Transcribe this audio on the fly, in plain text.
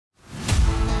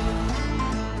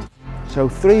So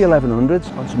 3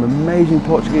 1100s on some amazing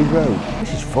Portuguese roads.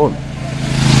 This is fun.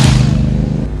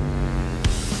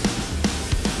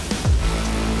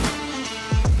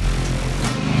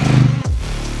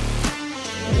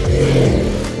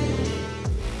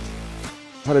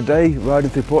 Had a day riding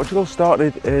through Portugal,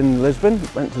 started in Lisbon,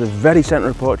 went to the very centre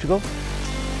of Portugal.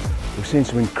 We've seen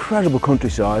some incredible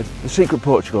countryside, the secret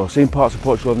Portugal, seen parts of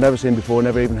Portugal I've never seen before,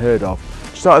 never even heard of.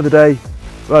 Started the day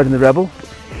riding the Rebel,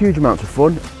 huge amounts of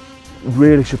fun,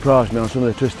 really surprised me on some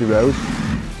of the twisty roads.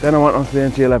 Then I went on to the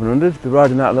NT 1100, be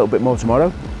riding that a little bit more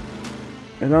tomorrow,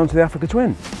 and on to the Africa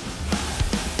Twin.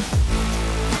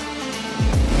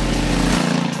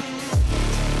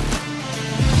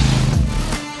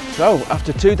 So,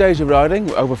 after 2 days of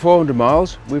riding, over 400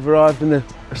 miles, we've arrived in the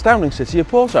astounding city of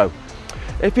Porto.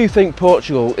 If you think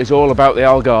Portugal is all about the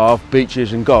Algarve,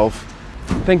 beaches and golf,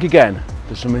 think again.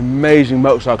 There's some amazing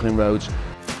motorcycling roads.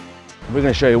 We're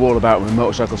going to show you all about them in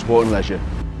motorcycle sport and leisure.